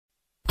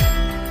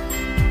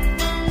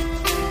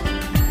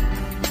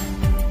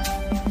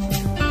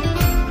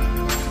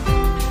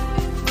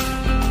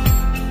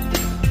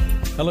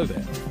Hello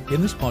there.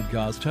 In this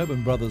podcast,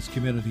 Tobin Brothers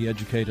Community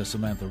Educator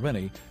Samantha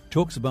Rennie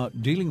talks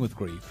about dealing with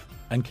grief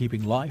and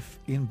keeping life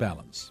in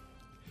balance.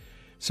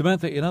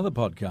 Samantha, in other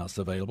podcasts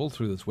available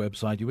through this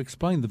website, you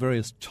explain the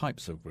various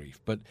types of grief,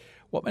 but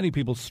what many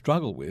people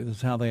struggle with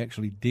is how they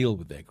actually deal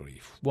with their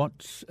grief.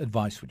 What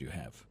advice would you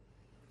have?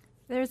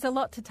 There is a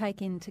lot to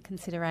take into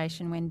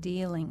consideration when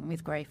dealing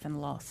with grief and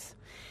loss.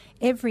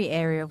 Every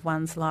area of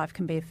one's life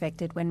can be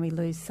affected when we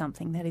lose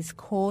something that is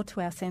core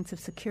to our sense of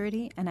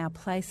security and our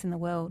place in the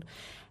world,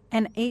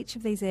 and each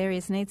of these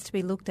areas needs to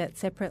be looked at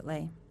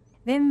separately.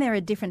 Then there are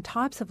different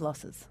types of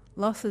losses.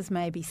 Losses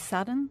may be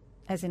sudden,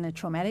 as in a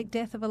traumatic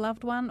death of a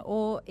loved one,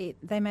 or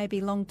they may be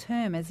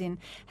long-term, as in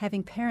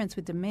having parents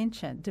with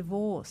dementia,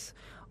 divorce,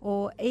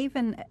 or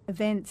even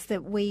events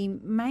that we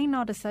may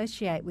not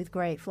associate with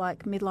grief,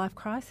 like midlife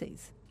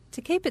crises.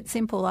 To keep it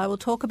simple, I will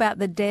talk about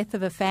the death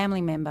of a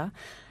family member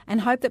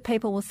and hope that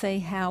people will see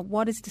how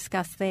what is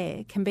discussed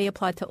there can be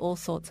applied to all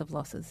sorts of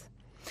losses.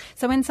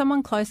 So when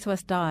someone close to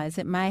us dies,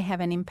 it may have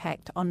an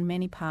impact on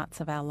many parts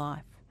of our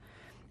life.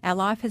 Our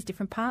life has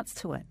different parts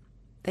to it.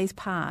 These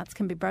parts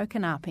can be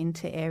broken up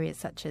into areas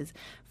such as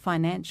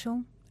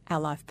financial, our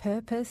life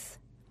purpose,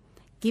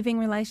 giving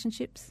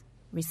relationships,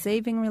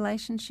 receiving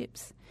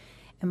relationships,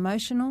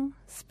 emotional,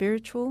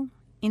 spiritual,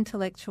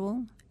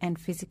 intellectual, and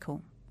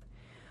physical.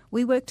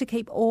 We work to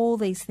keep all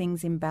these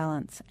things in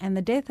balance, and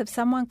the death of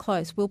someone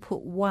close will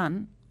put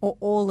one or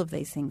all of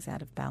these things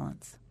out of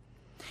balance.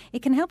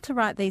 It can help to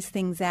write these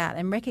things out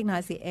and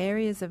recognise the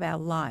areas of our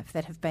life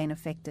that have been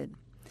affected.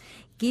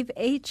 Give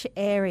each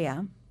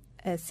area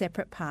a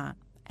separate part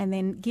and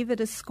then give it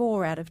a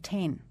score out of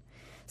 10.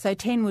 So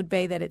 10 would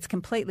be that it's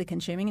completely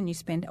consuming and you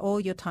spend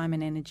all your time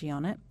and energy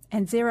on it,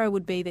 and 0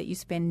 would be that you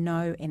spend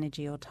no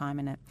energy or time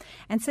in it.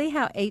 And see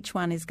how each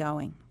one is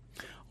going.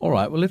 All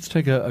right, well, let's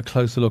take a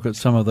closer look at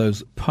some of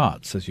those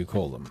parts, as you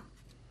call them.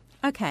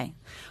 Okay.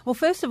 Well,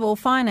 first of all,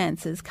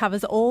 finances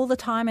covers all the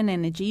time and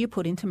energy you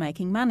put into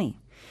making money,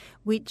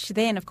 which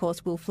then, of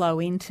course, will flow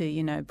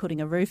into, putting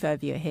a roof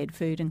over your head,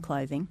 food and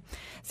clothing.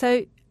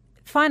 So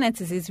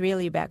finances is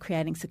really about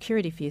creating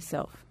security for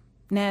yourself.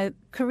 Now,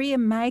 career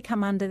may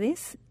come under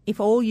this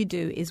if all you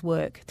do is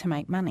work to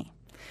make money.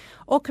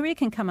 Or career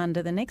can come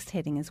under the next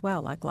heading as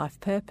well, like life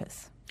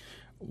purpose.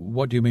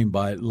 What do you mean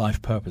by life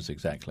purpose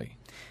exactly?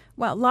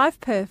 Well, life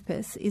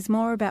purpose is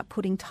more about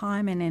putting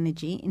time and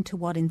energy into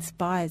what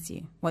inspires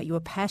you, what you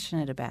are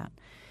passionate about.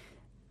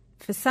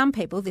 For some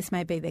people, this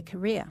may be their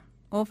career,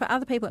 or for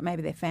other people, it may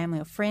be their family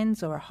or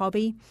friends or a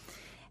hobby,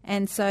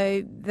 and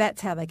so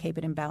that's how they keep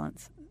it in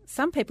balance.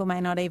 Some people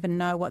may not even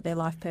know what their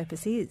life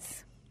purpose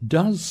is.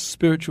 Does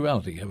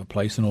spirituality have a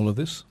place in all of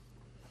this?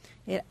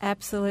 It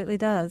absolutely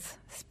does.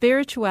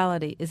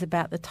 Spirituality is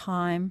about the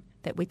time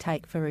that we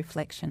take for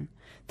reflection,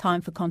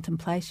 time for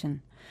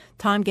contemplation,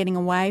 time getting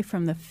away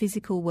from the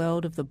physical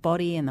world of the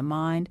body and the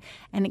mind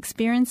and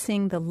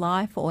experiencing the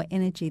life or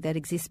energy that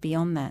exists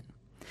beyond that.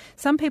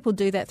 Some people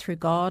do that through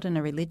God and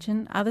a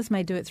religion. Others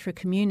may do it through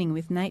communing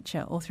with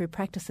nature or through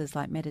practices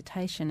like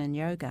meditation and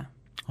yoga.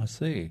 I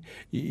see.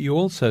 You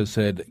also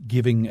said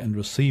giving and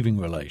receiving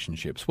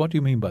relationships. What do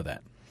you mean by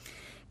that?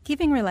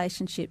 Giving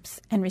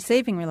relationships and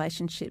receiving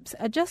relationships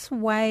are just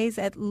ways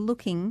at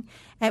looking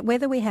at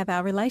whether we have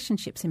our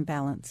relationships in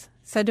balance.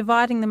 So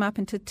dividing them up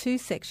into 2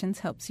 sections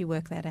helps you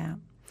work that out.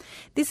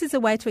 This is a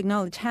way to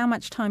acknowledge how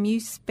much time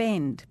you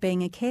spend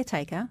being a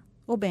caretaker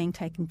or being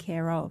taken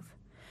care of.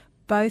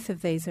 Both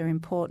of these are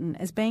important,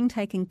 as being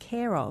taken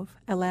care of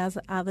allows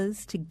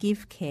others to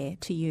give care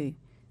to you,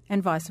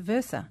 and vice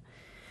versa.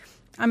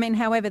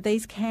 However,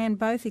 these can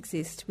both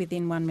exist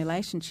within one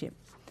relationship.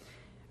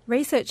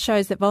 Research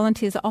shows that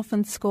volunteers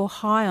often score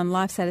high on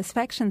life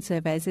satisfaction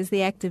surveys, as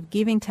the act of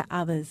giving to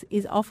others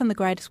is often the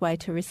greatest way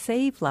to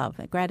receive love,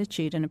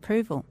 gratitude and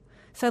approval.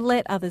 So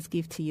let others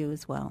give to you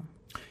as well.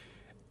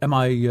 Am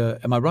I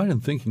right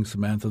in thinking,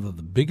 Samantha, that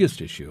the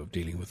biggest issue of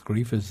dealing with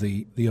grief is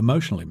the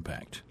emotional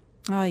impact?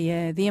 Oh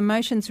yeah, the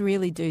emotions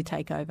really do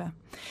take over.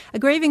 A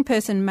grieving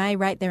person may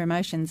rate their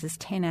emotions as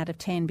 10 out of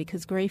 10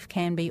 because grief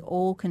can be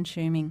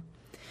all-consuming.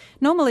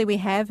 Normally we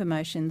have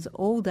emotions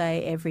all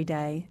day, every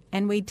day,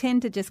 and we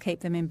tend to just keep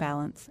them in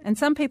balance. And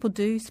some people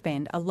do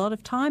spend a lot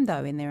of time,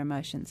 though, in their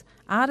emotions.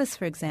 Artists,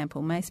 for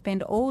example, may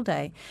spend all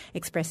day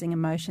expressing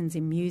emotions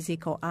in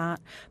music or art,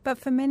 but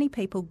for many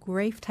people,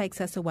 grief takes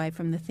us away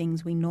from the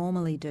things we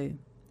normally do.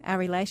 Our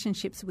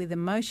relationships with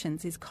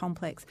emotions is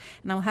complex,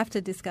 and I'll have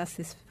to discuss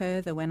this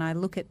further when I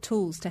look at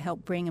tools to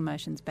help bring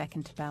emotions back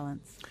into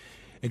balance.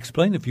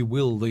 Explain, if you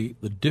will, the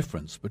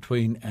difference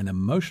between an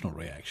emotional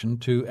reaction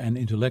to an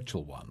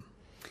intellectual one.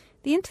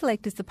 The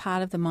intellect is the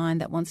part of the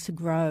mind that wants to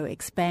grow,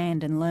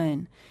 expand and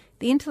learn.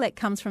 The intellect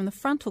comes from the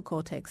frontal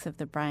cortex of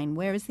the brain,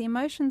 whereas the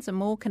emotions are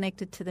more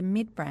connected to the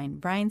midbrain,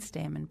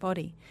 brainstem and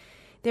body.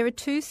 There are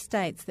 2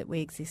 states that we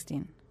exist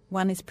in.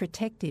 One is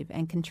protective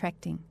and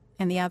contracting,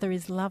 and the other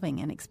is loving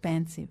and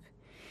expansive.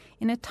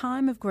 In a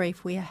time of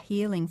grief, we are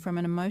healing from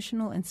an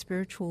emotional and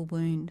spiritual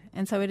wound,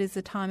 and so it is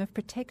a time of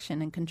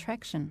protection and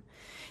contraction.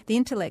 The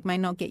intellect may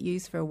not get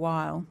used for a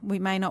while. We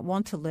may not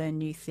want to learn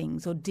new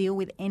things or deal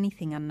with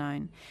anything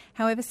unknown.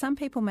 However, some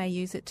people may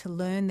use it to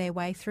learn their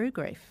way through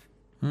grief.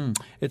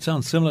 It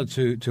sounds similar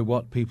to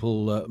what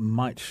people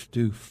might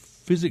do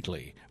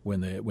physically when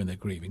they're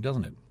grieving,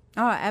 doesn't it?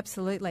 Oh,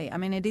 absolutely. I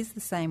mean, it is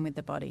the same with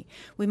the body.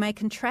 We may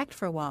contract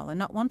for a while and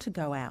not want to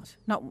go out,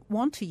 not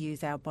want to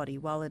use our body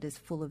while it is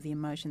full of the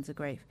emotions of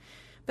grief.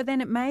 But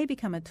then it may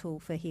become a tool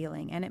for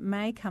healing and it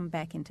may come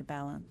back into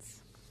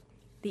balance.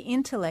 The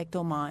intellect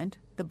or mind,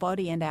 the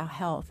body and our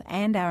health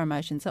and our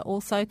emotions are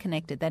all so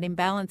connected that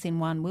imbalance in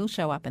one will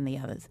show up in the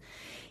others.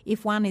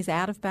 If one is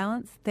out of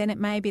balance, then it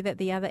may be that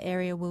the other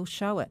area will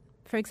show it.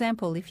 For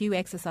example, if you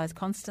exercise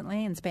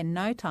constantly and spend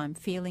no time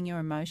feeling your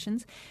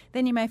emotions,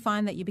 then you may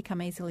find that you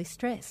become easily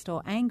stressed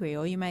or angry,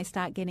 or you may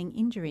start getting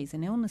injuries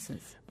and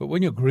illnesses. But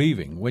when you're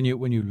grieving, when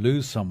you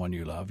lose someone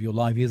you love, your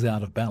life is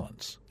out of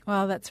balance.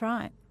 Well, that's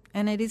right.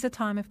 And it is a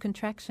time of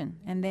contraction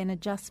and then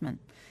adjustment.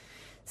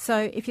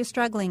 So if you're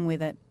struggling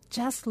with it,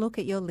 just look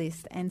at your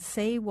list and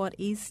see what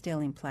is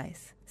still in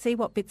place. See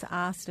what bits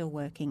are still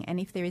working and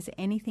if there is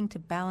anything to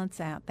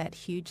balance out that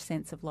huge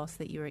sense of loss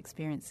that you're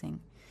experiencing.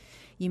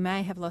 You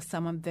may have lost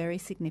someone very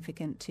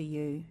significant to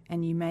you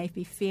and you may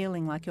be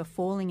feeling like you're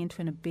falling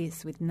into an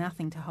abyss with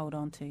nothing to hold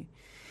on to.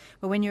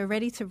 But when you're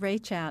ready to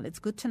reach out, it's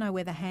good to know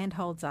where the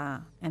handholds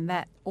are and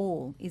that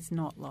all is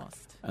not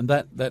lost. And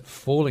that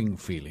falling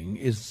feeling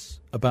is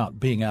about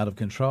being out of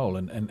control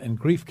and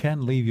grief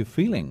can leave you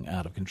feeling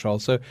out of control.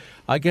 So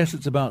I guess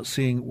it's about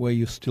seeing where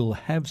you still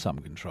have some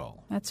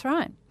control. That's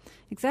right.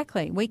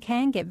 Exactly. We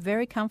can get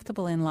very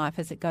comfortable in life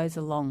as it goes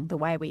along the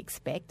way we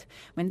expect.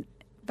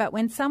 But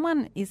when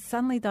someone is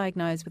suddenly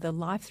diagnosed with a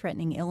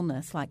life-threatening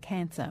illness like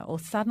cancer or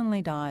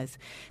suddenly dies,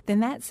 then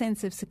that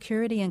sense of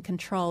security and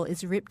control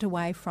is ripped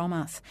away from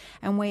us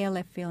and we are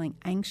left feeling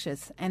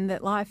anxious and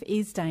that life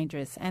is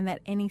dangerous and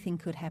that anything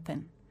could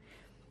happen.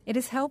 It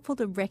is helpful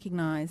to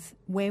recognise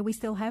where we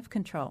still have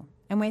control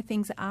and where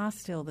things are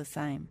still the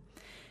same.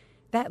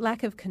 That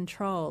lack of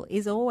control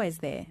is always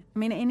there. I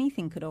mean,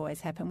 anything could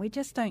always happen. We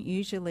just don't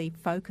usually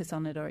focus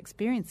on it or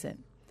experience it.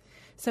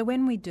 So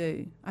when we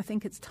do, I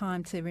think it's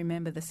time to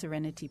remember the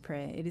serenity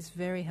prayer. It is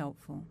very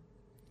helpful.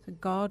 So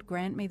God,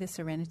 grant me the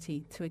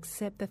serenity to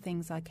accept the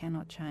things I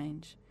cannot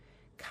change,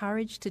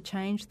 courage to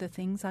change the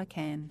things I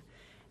can,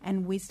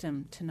 and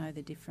wisdom to know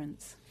the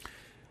difference.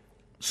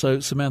 So,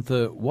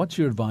 Samantha, what's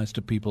your advice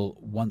to people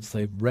once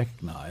they've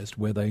recognised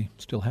where they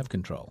still have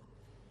control?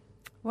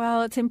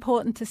 Well, it's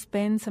important to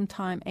spend some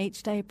time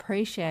each day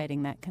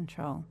appreciating that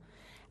control,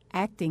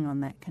 acting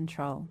on that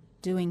control,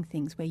 doing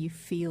things where you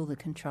feel the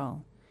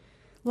control.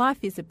 Life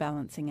is a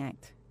balancing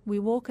act. We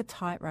walk a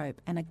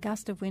tightrope and a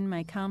gust of wind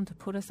may come to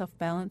put us off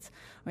balance,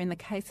 or in the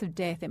case of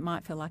death, it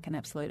might feel like an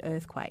absolute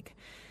earthquake.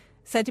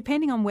 So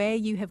depending on where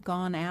you have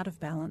gone out of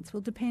balance will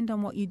depend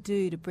on what you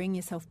do to bring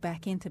yourself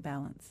back into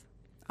balance.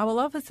 I will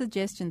offer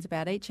suggestions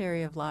about each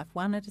area of life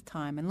one at a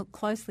time and look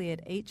closely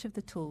at each of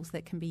the tools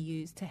that can be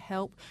used to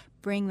help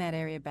bring that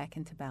area back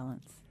into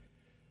balance.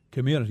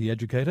 Community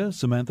educator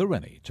Samantha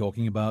Rennie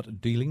talking about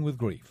dealing with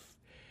grief.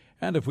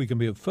 And if we can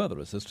be of further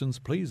assistance,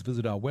 please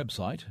visit our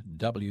website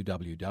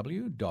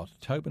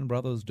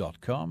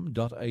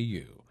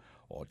www.tobinbrothers.com.au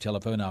or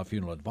telephone our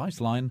funeral advice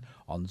line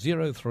on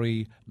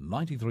 03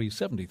 93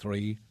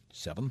 73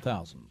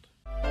 7000.